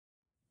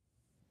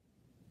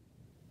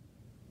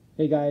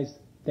Hey guys,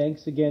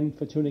 thanks again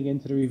for tuning in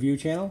to the review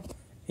channel.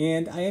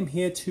 And I am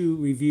here to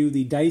review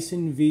the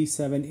Dyson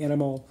V7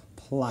 Animal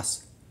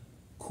Plus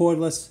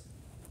cordless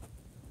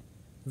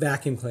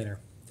vacuum cleaner.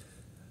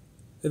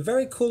 A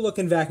very cool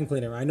looking vacuum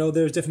cleaner. I know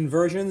there's different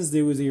versions.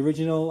 There was the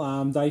original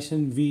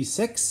Dyson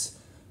V6.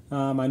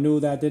 I knew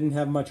that didn't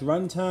have much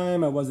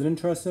runtime. I wasn't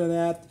interested in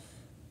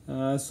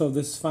that. So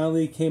this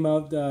finally came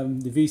out, the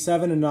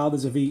V7, and now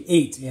there's a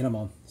V8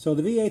 Animal. So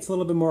the V8's a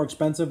little bit more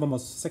expensive,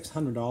 almost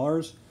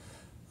 $600.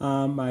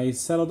 I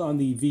settled on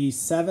the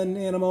V7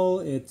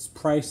 Animal. It's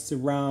priced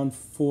around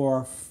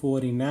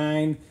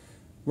 $449,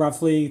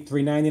 roughly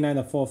 $399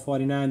 to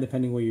 $449,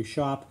 depending where you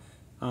shop.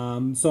 So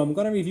I'm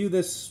going to review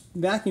this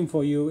vacuum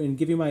for you and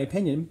give you my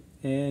opinion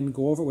and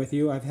go over it with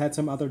you. I've had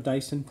some other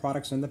Dyson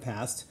products in the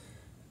past.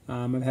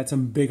 I've had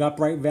some big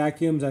upright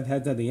vacuums. I've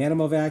had the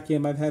Animal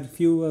vacuum. I've had a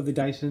few of the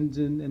Dysons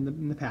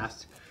in the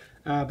past.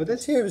 But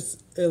this here,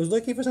 I was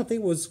looking for something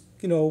that was,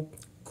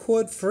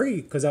 cord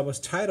free, because I was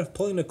tired of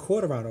pulling the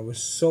cord around. It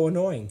was so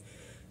annoying.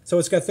 So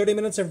it's got 30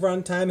 minutes of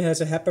runtime. It has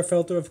a HEPA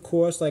filter, of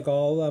course, like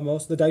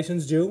most of the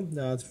Dysons do.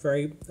 It's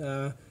very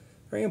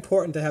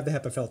important to have the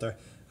HEPA filter.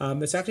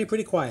 It's actually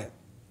pretty quiet.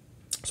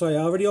 So I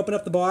already opened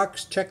up the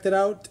box, checked it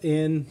out,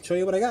 and show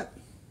you what I got.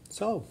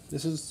 So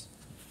this is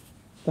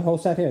the whole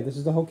set here. This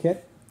is the whole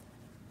kit,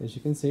 as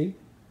you can see.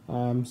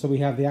 So we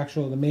have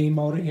the main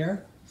motor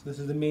here. So this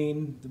is the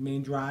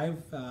main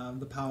drive,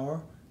 the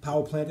power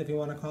plant, if you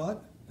want to call it.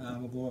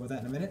 We'll go over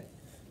that in a minute.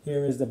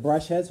 Here is the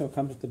brush head, so it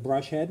comes with the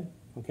brush head.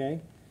 Okay,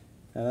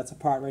 that's a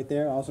part right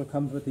there. It also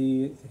comes with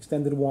the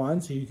extended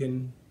wand, so you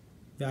can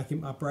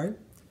vacuum upright.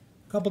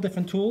 A couple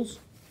different tools.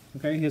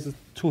 Okay, here's a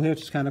tool here,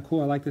 which is kind of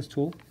cool. I like this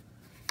tool.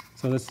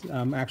 So this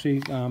actually,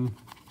 I can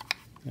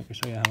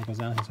show you how it goes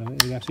down here. So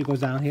it actually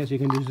goes down here, so you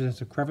can use it as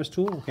a crevice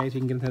tool. Okay, so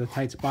you can get into the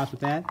tight spots with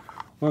that.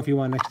 Or if you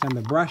want to extend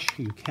the brush,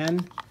 you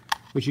can.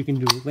 Which you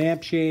can do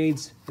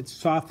lampshades. It's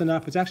soft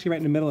enough. It's actually right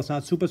in the middle. It's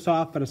not super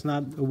soft, but it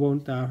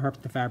won't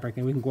hurt the fabric.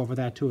 And we can go over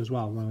that too as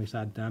well when we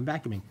start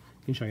vacuuming.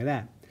 I can show you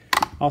that.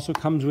 Also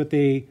comes with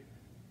a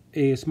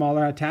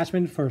smaller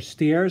attachment for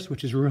stairs,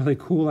 which is really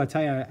cool. I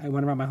tell you, I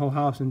went around my whole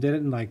house and did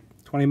it in like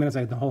 20 minutes. I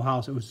had the whole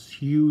house. It was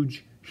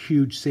huge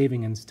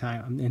saving in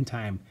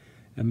time.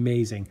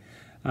 Amazing.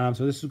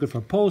 So this is good for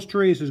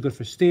upholstery. This is good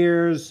for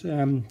stairs.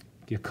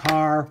 Your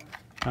car.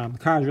 The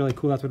car is really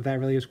cool. That's what that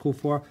really is cool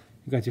for.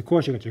 You got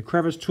your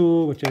crevice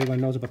tool, which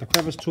everyone knows about the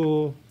crevice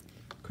tool.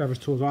 Crevice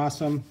tool is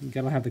awesome. You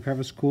gotta have the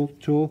crevice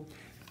tool.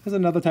 There's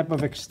another type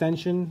of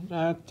extension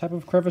type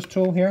of crevice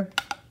tool here.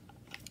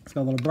 It's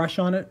got a little brush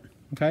on it.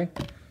 Okay,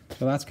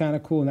 so that's kind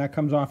of cool, and that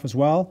comes off as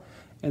well.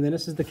 And then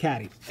this is the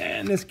caddy,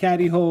 and this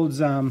caddy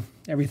holds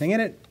everything in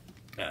it,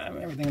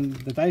 everything in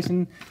the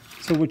Dyson.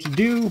 So what you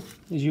do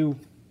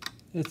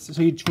is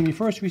when you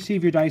first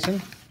receive your Dyson,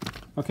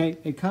 okay,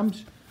 it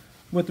comes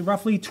with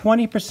roughly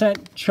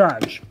 20%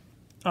 charge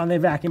on the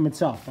vacuum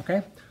itself,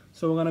 okay?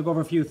 So we're gonna go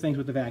over a few things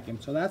with the vacuum.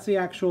 So that's the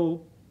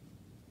actual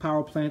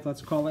power plant,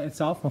 let's call it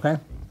itself, okay?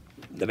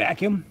 The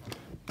vacuum.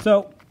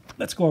 So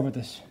let's go over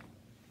this.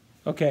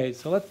 Okay,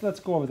 so let's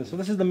go over this. So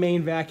this is the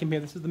main vacuum here.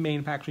 This is the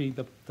main, actually,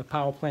 the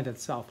power plant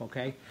itself,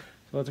 okay?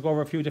 So let's go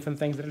over a few different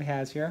things that it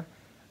has here.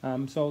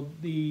 So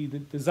the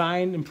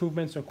design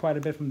improvements are quite a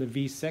bit from the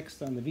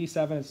V6. On the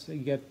V7,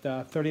 you get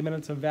 30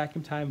 minutes of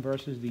vacuum time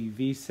versus the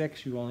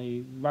V6. You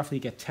only roughly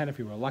get 10 if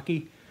you were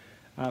lucky.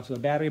 So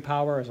the battery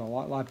power is a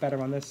lot better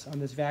on this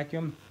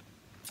vacuum.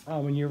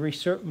 When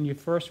you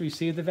first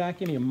receive the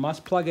vacuum, you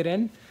must plug it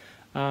in,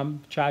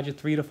 charge it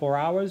 3 to 4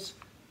 hours.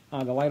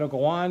 The light will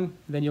go on.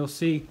 Then you'll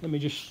see. Let me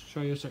just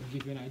show you so I can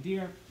give you an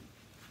idea.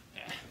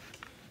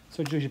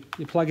 So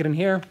you plug it in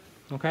here,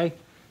 okay?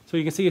 So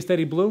you can see a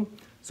steady blue.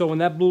 So when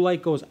that blue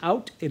light goes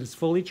out, it is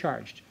fully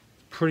charged.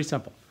 Pretty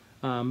simple.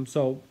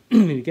 So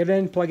you get it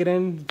in, plug it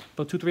in,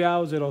 about 2-3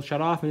 hours, it'll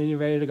shut off, and then you're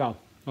ready to go.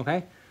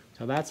 Okay?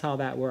 So that's how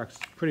that works.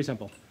 Pretty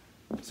simple.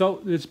 So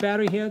this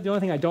battery here, the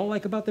only thing I don't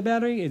like about the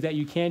battery is that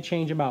you can't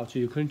change them out. So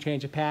you couldn't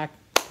change a pack,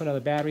 put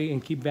another battery,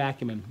 and keep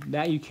vacuuming.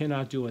 That you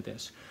cannot do with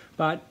this.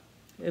 But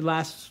it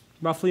lasts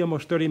roughly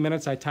almost 30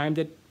 minutes. I timed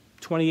it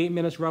 28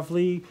 minutes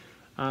roughly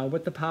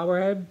with the power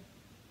head.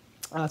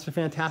 It's a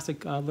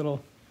fantastic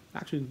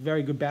actually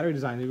very good battery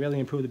design. They really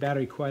improved the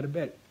battery quite a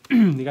bit.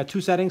 You got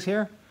two settings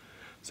here.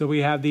 So we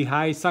have the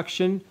high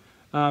suction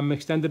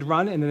extended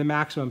run and then the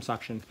maximum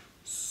suction.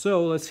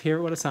 So let's hear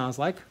what it sounds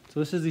like. So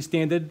this is the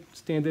standard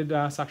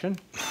suction.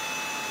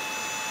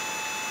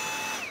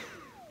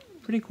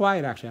 Pretty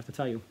quiet, actually, I have to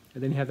tell you.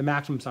 And then you have the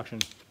maximum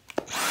suction.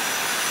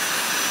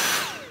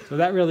 So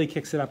that really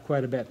kicks it up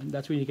quite a bit.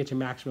 That's where you get your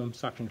maximum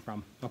suction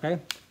from. Okay?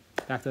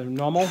 Back to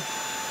normal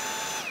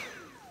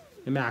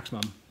and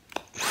maximum.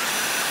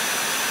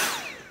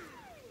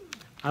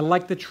 I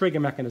like the trigger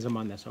mechanism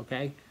on this,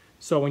 okay?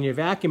 So when you're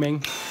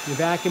vacuuming,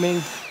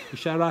 you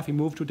shut it off, you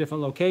move to a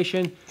different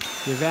location,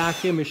 you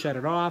vacuum, you shut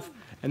it off,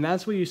 and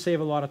that's where you save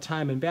a lot of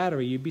time and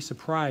battery. You'd be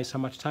surprised how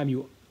much time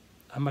you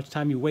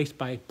waste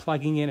by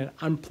plugging in and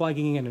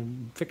unplugging in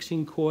and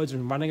fixing cords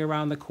and running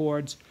around the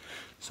cords.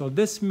 So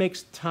this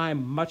makes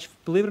time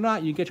believe it or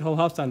not, you get your whole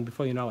house done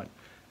before you know it.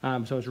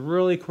 So it's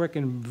really quick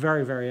and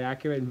very, very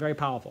accurate and very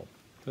powerful.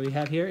 So what you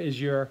have here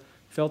is your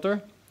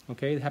filter,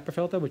 okay, the HEPA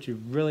filter, which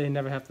you really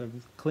never have to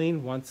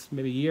clean once,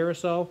 maybe a year or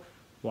so.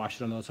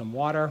 Wash it under some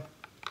water.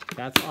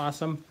 That's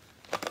awesome.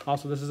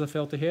 Also, this is a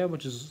filter here,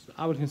 which is,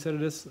 I would consider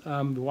this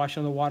wash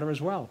under water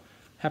as well.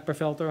 HEPA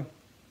filter,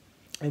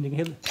 and you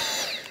can hear,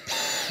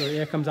 so the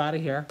air comes out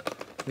of here.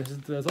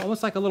 There's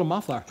almost like a little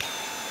muffler.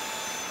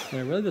 And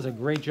it really does a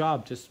great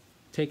job just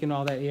taking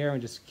all that air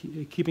and just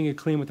keeping it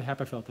clean with the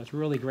HEPA filter. It's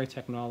really great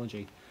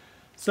technology.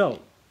 So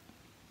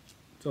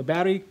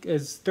battery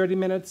is 30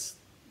 minutes.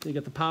 You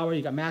got the power,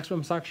 you got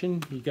maximum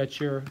suction, you got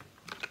your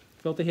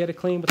filter here to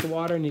clean with the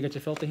water, and you got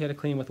your filter here to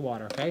clean with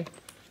water, okay?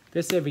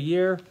 This every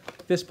year,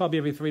 this probably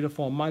every 3 to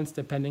 4 months,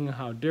 depending on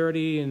how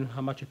dirty and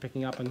how much you're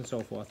picking up and so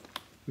forth.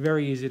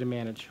 Very easy to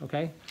manage,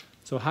 okay?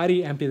 So how do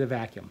you empty the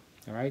vacuum,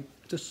 all right?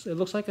 Just, it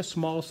looks like a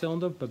small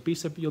cylinder, but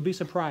you'll be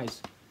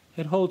surprised.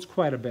 It holds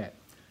quite a bit.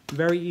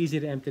 Very easy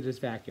to empty this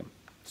vacuum.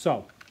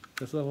 So,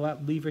 this little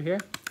lever here,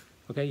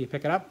 okay, you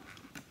pick it up,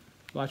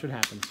 watch what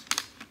happens,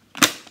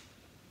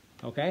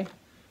 okay?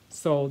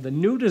 So the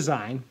new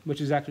design,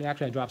 which is actually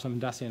I dropped some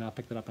dust and I'll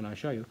pick it up and I'll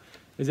show you,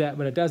 is that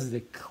what it does is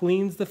it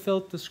cleans the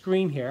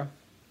screen here,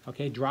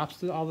 okay,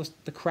 drops all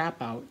the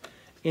crap out,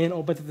 and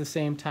opens at the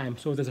same time.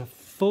 So there's a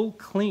full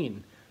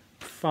clean.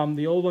 From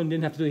the old one,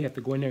 didn't have to do, you have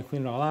to go in there and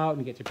clean it all out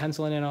and get your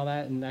pencil in and all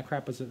that, and that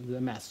crap was a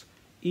mess.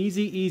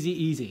 Easy, easy,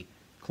 easy.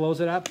 Close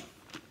it up,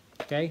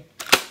 okay,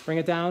 bring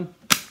it down,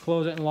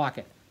 close it and lock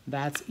it.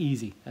 That's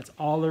easy. That's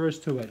all there is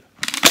to it.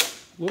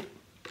 Whoop.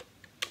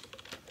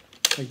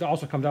 It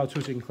also comes out too,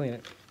 so you can clean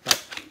it.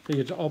 So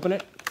you just open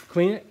it,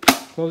 clean it,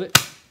 close it,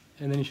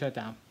 and then you shut it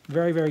down.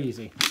 Very, very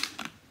easy.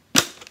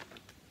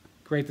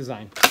 Great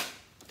design.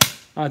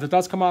 It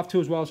does come off too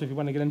as well, so if you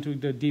want to get into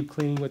the deep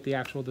cleaning with the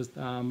actual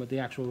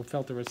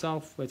filter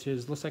itself, which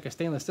looks like a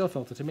stainless steel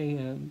filter to me,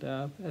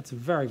 and it's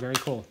very, very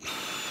cool.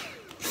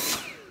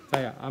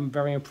 Tell you, I'm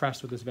very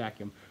impressed with this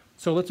vacuum.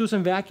 So let's do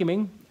some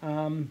vacuuming,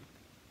 and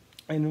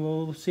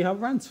we'll see how it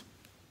runs.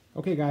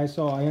 Okay guys,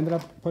 so I ended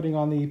up putting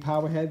on the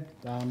power head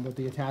with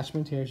the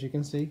attachment here, as you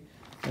can see.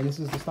 And this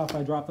is the stuff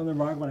I dropped on the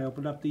rug when I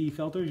opened up the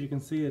filter. As you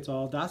can see, it's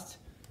all dust.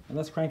 And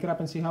let's crank it up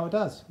and see how it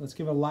does. Let's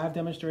give a live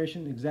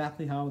demonstration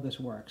exactly how this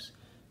works.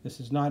 This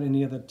is not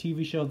any other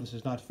TV show. This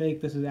is not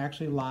fake. This is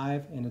actually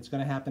live, and it's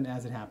going to happen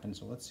as it happens.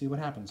 So let's see what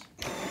happens.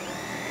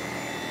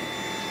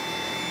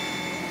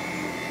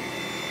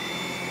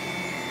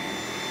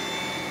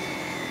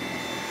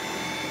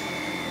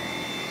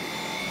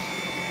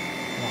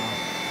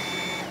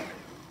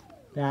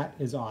 That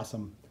is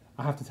awesome.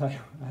 I have to tell you,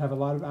 I have a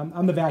lot of,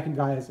 I'm the vacuum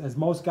guy. As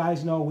most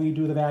guys know, we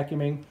do the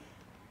vacuuming.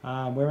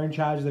 We're in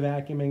charge of the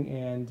vacuuming,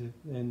 and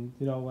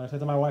you know, when I said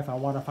to my wife, I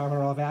want a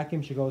 $500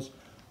 vacuum, she goes,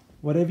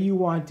 whatever you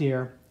want,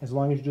 dear, as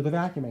long as you do the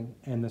vacuuming,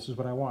 and this is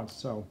what I want.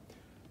 So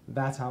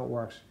that's how it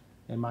works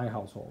in my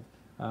household.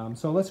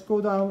 So let's go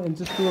down and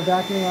just do a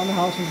vacuuming on the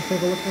house and just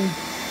take a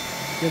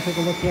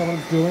look here what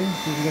it's doing,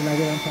 so you can get an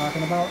idea what I'm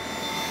talking about.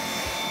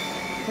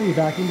 So you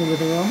vacuum the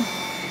living room,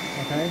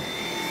 okay?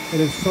 It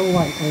is so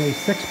light, only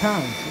 6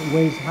 pounds. It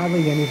weighs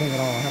hardly anything at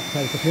all, I have to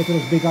tell you. Compared to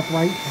those big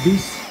upright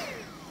beasts,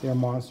 they're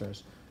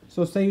monsters.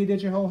 So say you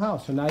did your whole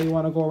house. So now you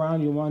want to go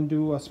around, you want to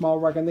do a small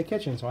rug in the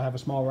kitchen. So I have a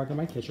small rug in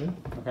my kitchen,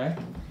 okay?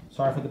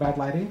 Sorry for the bad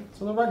lighting.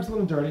 So the rug's a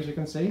little dirty, as you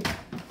can see.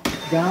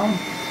 Down,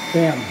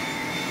 bam.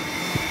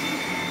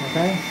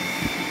 Okay?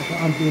 If you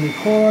undo any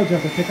cords, you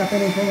have to pick up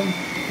anything,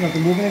 you have to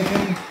move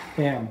anything,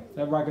 bam.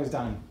 That rug is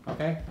done,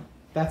 okay?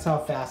 That's how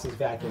fast this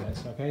vacuum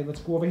is, okay?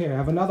 Let's go over here. I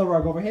have another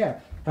rug over here.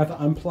 I have to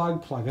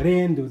unplug, plug it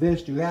in, do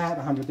this, do that,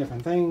 100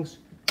 different things,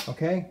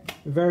 okay?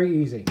 Very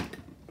easy.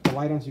 The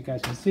light on so you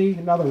guys can see.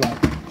 Another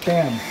rug,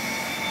 bam.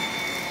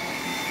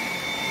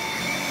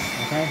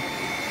 Okay?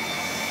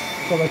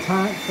 So the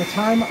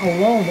time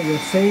alone that you're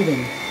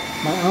saving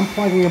by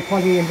unplugging and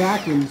plugging in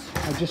vacuums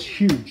are just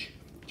huge.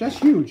 Just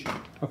huge,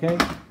 okay?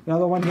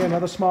 Another one here,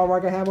 another small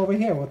rug I have over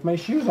here with my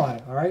shoes on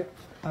it, all right?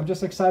 I'm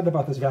just excited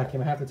about this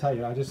vacuum, I have to tell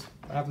you. I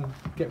have to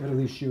get rid of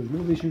these shoes.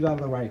 Move these shoes out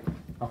of the way.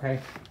 Okay,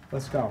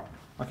 let's go.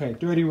 Okay,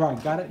 dirty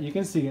rug. Got it? You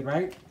can see it,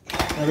 right?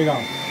 There we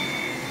go.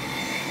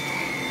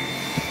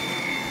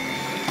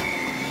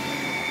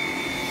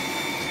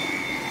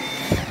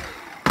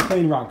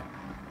 Clean rug.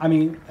 I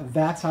mean,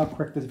 that's how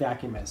quick this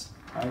vacuum is.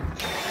 Right?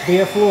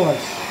 Bare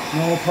floors,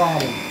 no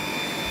problem.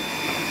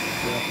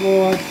 Bare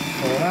floors,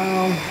 go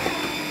around.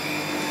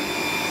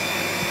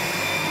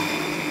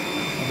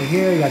 Over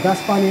here, you got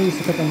dust bunnies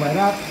to pick them right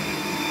up.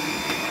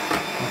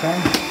 Okay?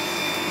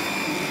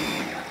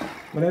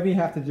 Whatever you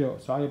have to do.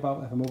 Sorry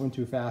about if I'm moving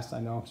too fast. I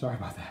know, I'm sorry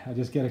about that. I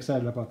just get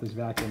excited about this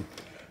vacuum.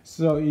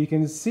 So you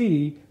can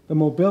see the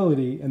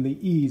mobility and the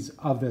ease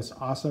of this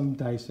awesome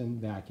Dyson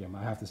vacuum,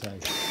 I have to say.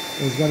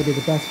 It's got to be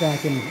the best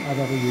vacuum I've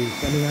ever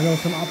used. I mean, I know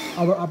some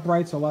other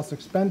uprights are less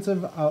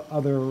expensive.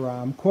 Other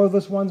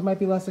cordless ones might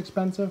be less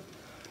expensive.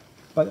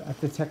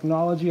 But the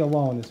technology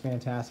alone is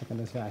fantastic in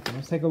this vacuum.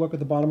 Let's take a look at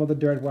the bottom of the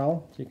dirt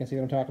well, so you can see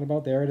what I'm talking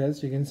about. There it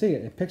is. You can see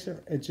it. It picks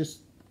it.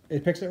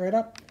 It picks it right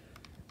up.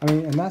 I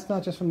mean, and that's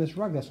not just from this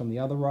rug. That's from the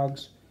other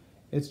rugs.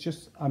 It's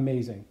just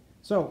amazing.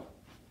 So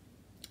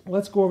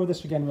let's go over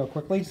this again real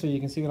quickly so you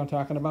can see what I'm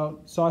talking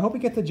about. So I hope you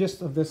get the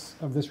gist of this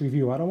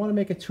review. I don't want to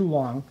make it too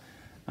long.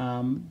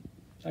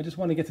 I just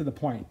want to get to the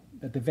point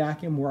that the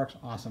vacuum works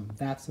awesome.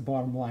 That's the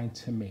bottom line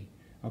to me.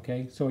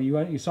 Okay, so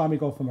you saw me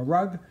go from a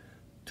rug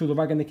to the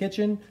rug in the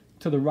kitchen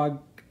to the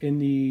rug in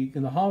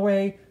the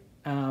hallway.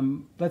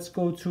 Let's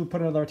go to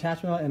put another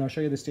attachment on, and I'll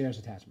show you the stairs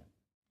attachment.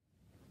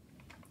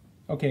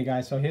 Okay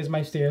guys, so here's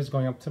my stairs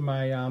going up to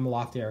my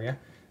loft area,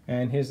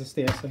 and here's the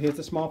stairs. So here's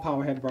the small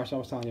power head brush I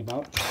was telling you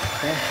about.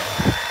 Okay.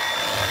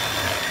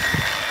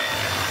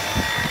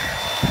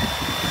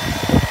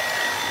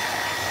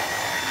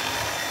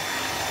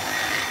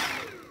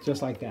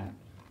 Just like that.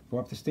 Go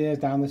up the stairs,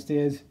 down the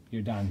stairs,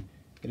 you're done.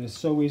 It is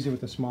so easy with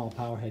the small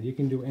power head. You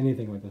can do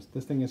anything with this.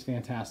 This thing is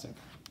fantastic.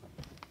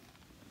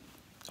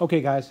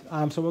 Okay guys,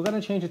 so we're going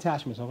to change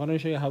attachments. I'm going to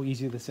show you how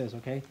easy this is,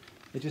 okay?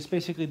 It just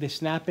basically, they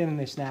snap in and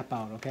they snap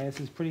out, okay? This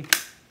is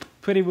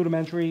pretty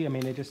rudimentary. I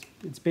mean,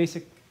 it's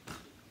basic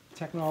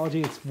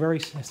technology. It's very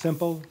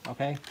simple,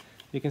 okay?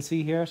 You can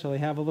see here, so they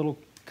have a little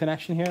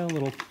connection here, a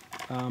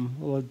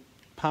little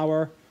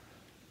power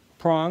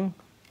prong,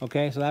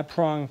 okay? So that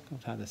prong,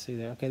 it's hard to see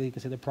there, okay? You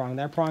can see the prong.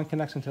 That prong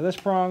connects into this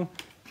prong,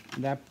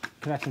 and that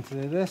connects into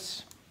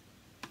this.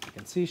 You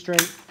can see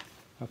straight.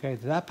 Okay,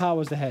 so that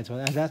powers the head. So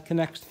as that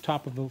connects to the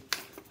top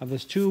of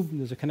this tube,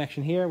 there's a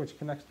connection here which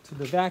connects to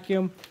the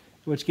vacuum,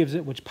 which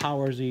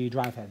powers the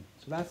drive head.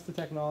 So that's the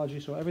technology.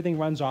 So everything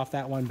runs off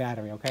that one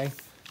battery, okay?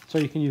 So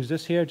you can use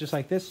this here just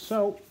like this.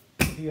 So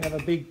if you have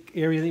a big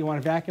area that you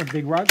want to vacuum,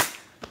 big rug,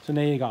 so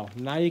there you go.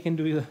 Now you can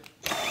do the,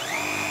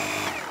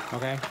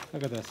 okay,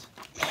 look at this.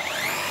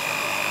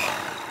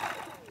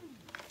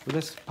 So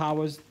this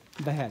powers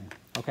the head,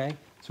 okay?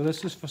 So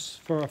this is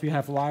for if you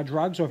have large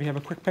rugs or if you have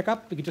a quick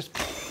pickup, you can just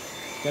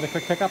get a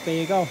quick pickup, there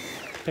you go.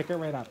 Pick it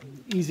right up.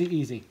 Easy,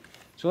 easy.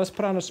 So let's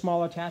put on a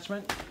small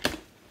attachment.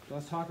 So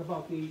let's talk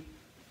about the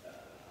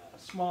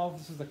small,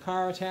 this is the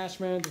car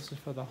attachment, this is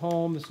for the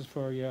home, this is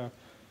for your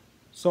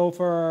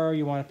sofa,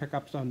 you want to pick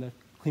up some to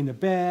clean the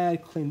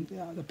bed, clean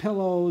the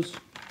pillows.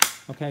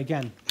 Okay,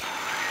 again,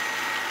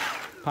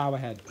 power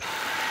head.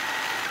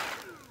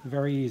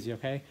 Very easy,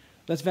 okay?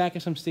 Let's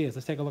vacuum some stairs.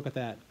 Let's take a look at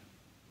that.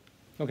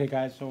 Okay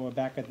guys, so we're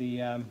back at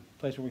the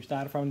place where we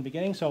started from in the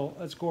beginning, so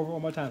let's go over it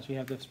one more time. So you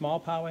have the small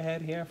power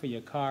head here for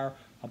your car,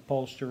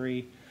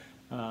 upholstery,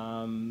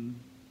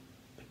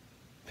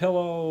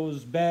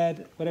 pillows,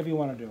 bed, whatever you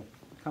want to do.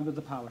 Come to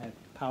the power head,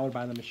 powered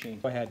by the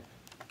machine. Go ahead.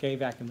 Okay,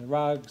 vacuum the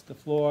rugs, the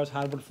floors,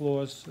 hardwood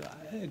floors.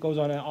 It goes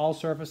on all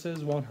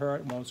surfaces, won't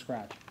hurt, won't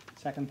scratch.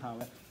 Second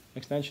power.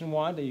 Extension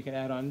wand that you can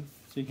add on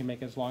so you can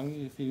make it as long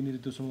if you need to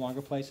do some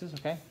longer places,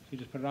 okay? So you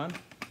just put it on,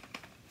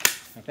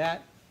 like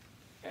that.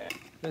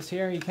 This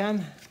here you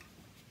can.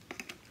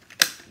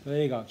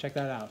 There you go, check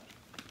that out.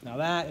 Now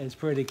that is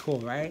pretty cool,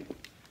 right?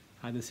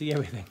 Hard to see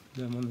everything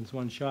in this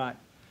one shot.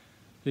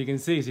 So you can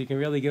see, so you can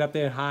really get up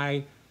there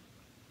high,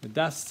 the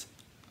dust.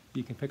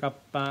 You can pick up,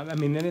 I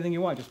mean, anything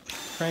you want. Just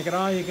crank it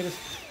on, you can just,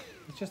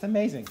 it's just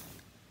amazing.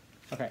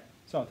 Okay,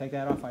 so take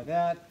that off like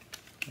that.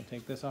 We'll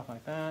take this off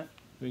like that.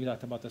 We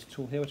talked about this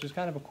tool here, which is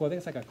kind of a cool thing.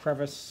 It's like a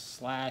crevice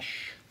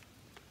slash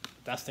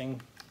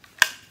dusting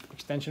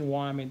extension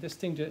wand. I mean, this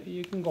thing,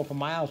 you can go for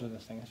miles with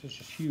this thing. It's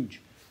just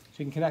huge. So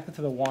you can connect it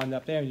to the wand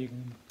up there, and you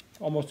can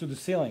almost do the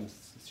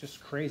ceilings. It's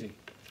just crazy.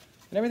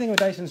 And everything with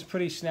Dyson is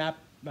pretty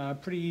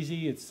pretty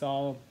easy. It's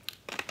all,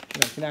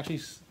 you can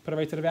actually put it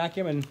right to the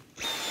vacuum and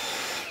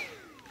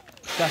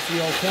dust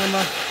the old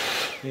camera.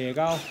 There you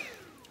go.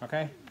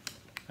 Okay,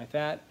 like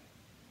that.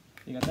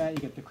 You got that. You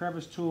get the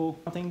crevice tool,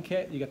 mounting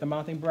kit. You get the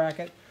mounting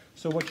bracket.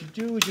 So what you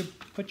do is you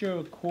put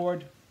your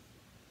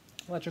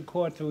electric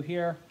cord through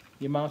here.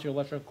 You mount your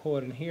electric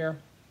cord in here,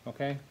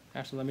 okay?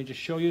 Actually, let me just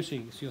show you so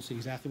you'll see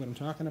exactly what I'm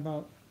talking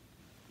about.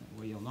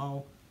 That way you'll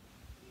know.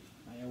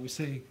 I always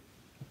say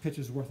a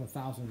picture's worth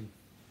 1,000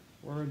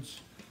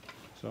 words.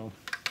 So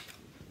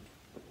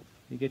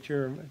you get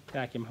your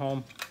vacuum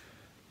home.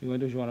 What you want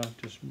to do is you want to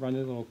just run the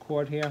little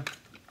cord here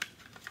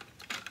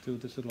through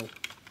this little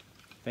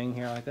thing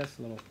here like this,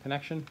 a little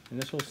connection,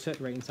 and this will sit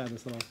right inside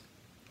this little,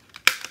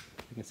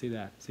 you can see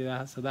that. See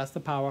that? So that's the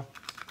power.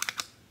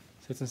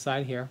 Sits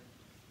inside here.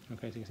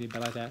 Okay, so you can see it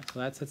like that. So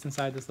that sits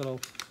inside this little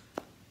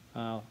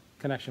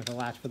connection for the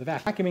latch for the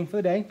vacuuming for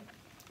the day.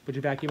 Put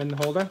your vacuum in the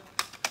holder,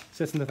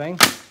 sits in the thing,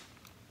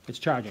 it's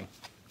charging,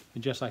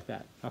 and just like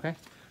that, okay?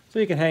 So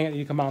you can hang it,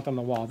 you can mount on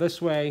the wall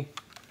this way.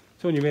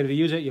 So when you're ready to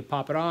use it, you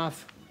pop it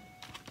off,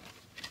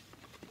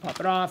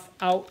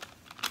 out,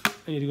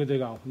 and you're good to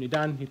go. When you're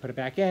done, you put it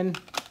back in,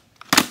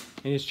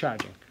 and it's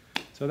charging.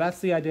 So that's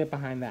the idea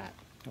behind that,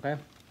 okay?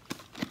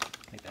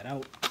 Take that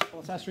out.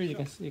 Accessories, you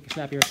can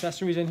snap your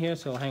accessories in here,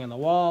 so it'll hang on the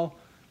wall.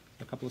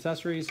 A couple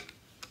accessories.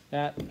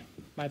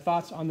 My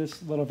thoughts on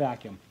this little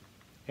vacuum,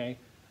 okay?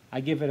 I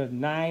give it a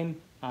 9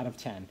 out of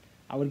 10.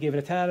 I would give it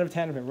a 10 out of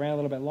 10 if it ran a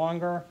little bit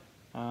longer,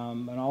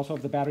 and also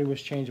if the battery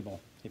was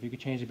changeable. If you could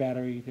change the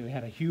battery, if you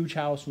had a huge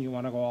house and you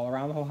want to go all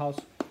around the whole house,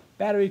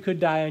 battery could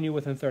die on you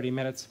within 30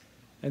 minutes,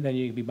 and then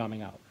you'd be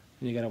bumming out.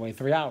 And you got to wait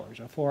 3 hours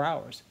or 4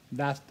 hours.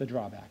 That's the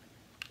drawback.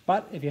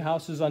 But if your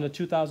house is under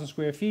 2,000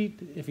 square feet,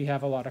 if you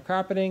have a lot of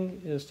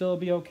carpeting, it'll still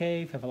be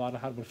okay. If you have a lot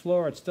of hardwood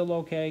floor, it's still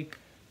okay.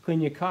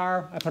 Clean your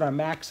car. I put on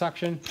max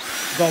suction.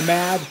 Go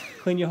mad.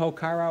 Clean your whole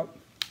car out.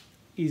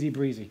 Easy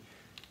breezy.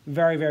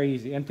 Very, very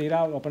easy. Empty it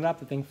out, open it up,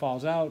 the thing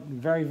falls out.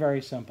 Very,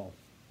 very simple.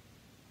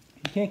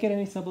 You can't get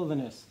any simpler than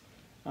this.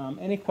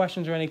 Any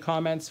questions or any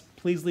comments,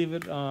 please leave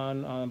it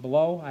on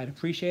below. I'd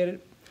appreciate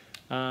it.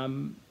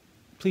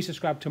 Please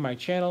subscribe to my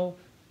channel.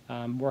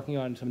 I'm working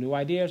on some new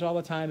ideas all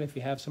the time. If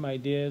you have some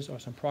ideas or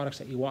some products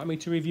that you want me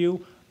to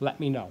review, let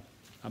me know.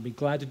 I'll be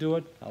glad to do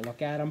it. I'll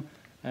look at them,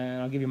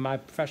 and I'll give you my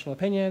professional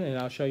opinion, and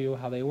I'll show you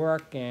how they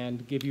work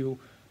and give you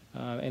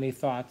any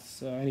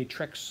thoughts, any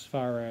tricks as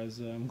far as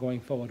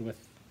going forward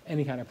with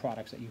any kind of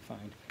products that you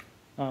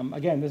find.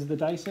 Again, this is the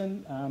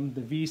Dyson,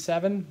 the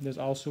V7. There's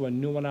also a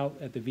new one out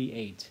at the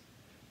V8.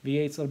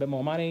 V8's a little bit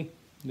more money.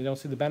 You don't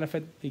see the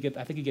benefit.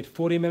 I think you get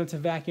 40 minutes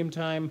of vacuum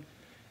time.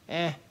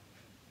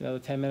 Another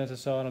 10 minutes or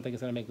so. I don't think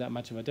it's going to make that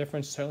much of a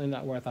difference. Certainly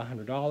not worth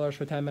 $100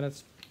 for 10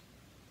 minutes.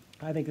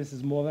 I think this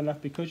is more than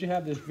enough because you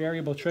have this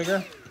variable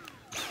trigger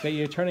that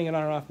you're turning it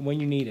on and off when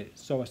you need it.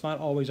 So it's not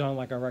always on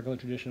like a regular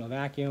traditional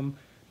vacuum,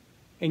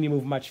 and you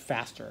move much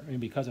faster.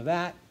 And because of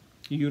that,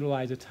 you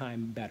utilize the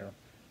time better.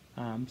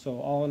 So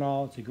all in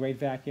all, it's a great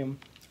vacuum.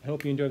 I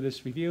hope you enjoyed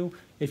this review.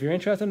 If you're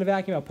interested in the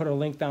vacuum, I'll put a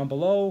link down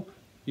below.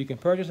 You can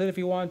purchase it if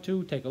you want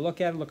to. Take a look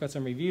at it, look at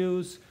some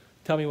reviews,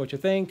 tell me what you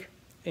think.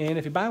 And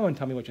if you buy one,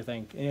 tell me what you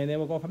think. And then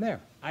we'll go from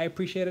there. I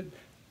appreciate it.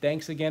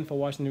 Thanks again for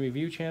watching the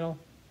review channel.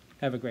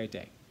 Have a great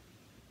day.